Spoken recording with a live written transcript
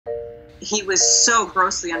He was so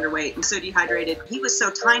grossly underweight and so dehydrated. He was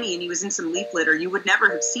so tiny and he was in some leaf litter. You would never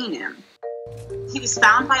have seen him. He was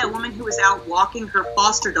found by a woman who was out walking her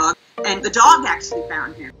foster dog, and the dog actually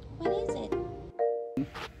found him. What is it?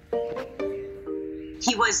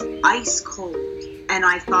 He was ice cold, and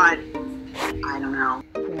I thought, I don't know.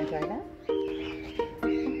 You want to try that?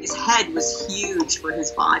 His head was huge for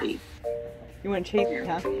his body. You want to chase it,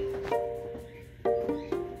 huh?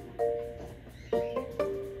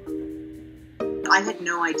 I had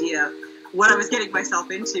no idea what I was getting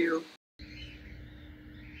myself into.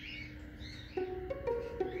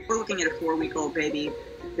 We're looking at a 4-week-old baby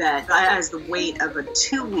that has the weight of a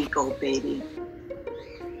 2-week-old baby.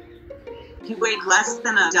 He weighed less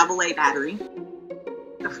than a AA battery.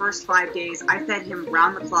 The first 5 days, I fed him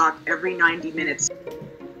round the clock every 90 minutes.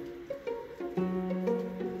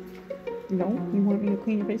 No? You want me to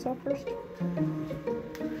clean your face off first?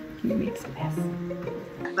 You made some mess.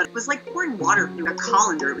 But it was like pouring water through a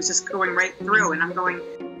colander. It was just going right through, and I'm going,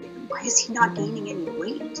 why is he not gaining any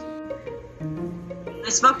weight? I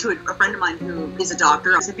spoke to a friend of mine who is a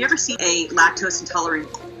doctor. I said, have you ever seen a lactose intolerant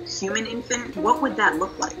human infant? What would that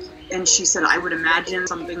look like? And she said, I would imagine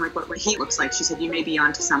something like what he looks like. She said, you may be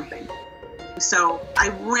onto something. So I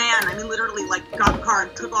ran, literally got in the car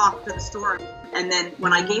and took off to the store. And then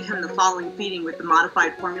when I gave him the following feeding with the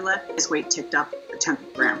modified formula, his weight ticked up a 10th of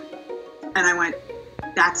a gram. And I went,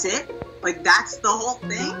 that's it? That's the whole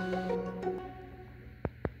thing?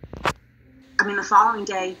 The following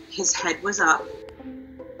day, his head was up.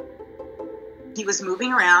 He was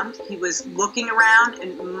moving around, he was looking around,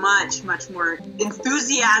 and much, much more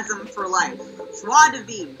enthusiasm for life. Joie de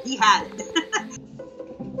vivre, he had it.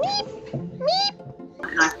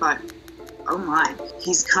 And I thought, oh my,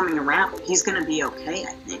 he's coming around. He's gonna be okay,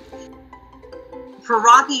 I think. For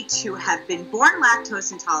Rocky to have been born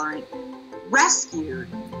lactose intolerant, rescued,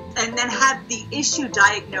 and then have the issue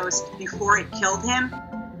diagnosed before it killed him,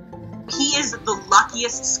 he is the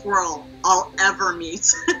luckiest squirrel I'll ever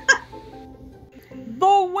meet.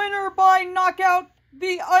 The winner by knockout,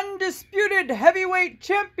 the undisputed heavyweight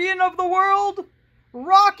champion of the world,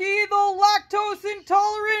 Rocky the lactose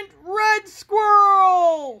intolerant red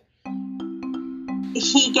squirrel.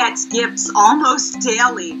 He gets gifts almost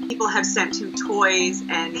daily. People have sent him toys,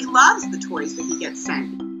 and he loves the toys that he gets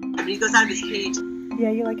sent. But he goes out of his cage. Yeah,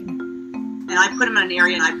 you like him. And I put him in an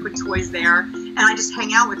area, and I put toys there, and I just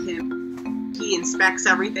hang out with him. He inspects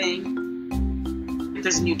everything. If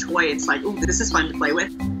there's a new toy, it's like, ooh, this is fun to play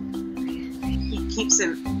with. He keeps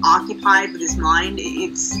him occupied with his mind.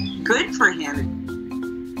 It's good for him.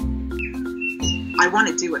 I want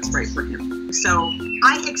to do what's right for him. So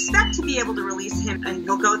I expect to be able to release him, and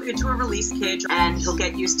he'll go into a release cage, and he'll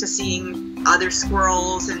get used to seeing other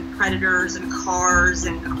squirrels and predators and cars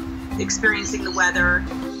and experiencing the weather.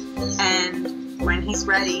 And when he's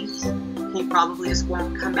ready, he probably just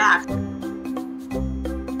won't come back.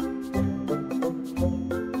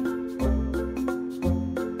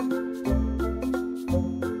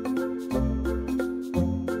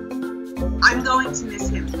 I'm going to miss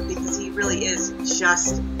him because he really is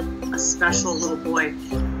just a special little boy.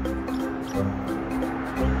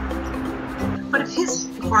 But if his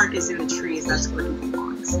heart is in the trees, that's where he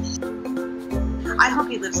belongs. I hope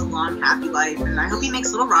he lives a long, happy life, and I hope he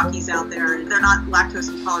makes little Rockies out there. They're not lactose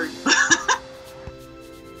intolerant.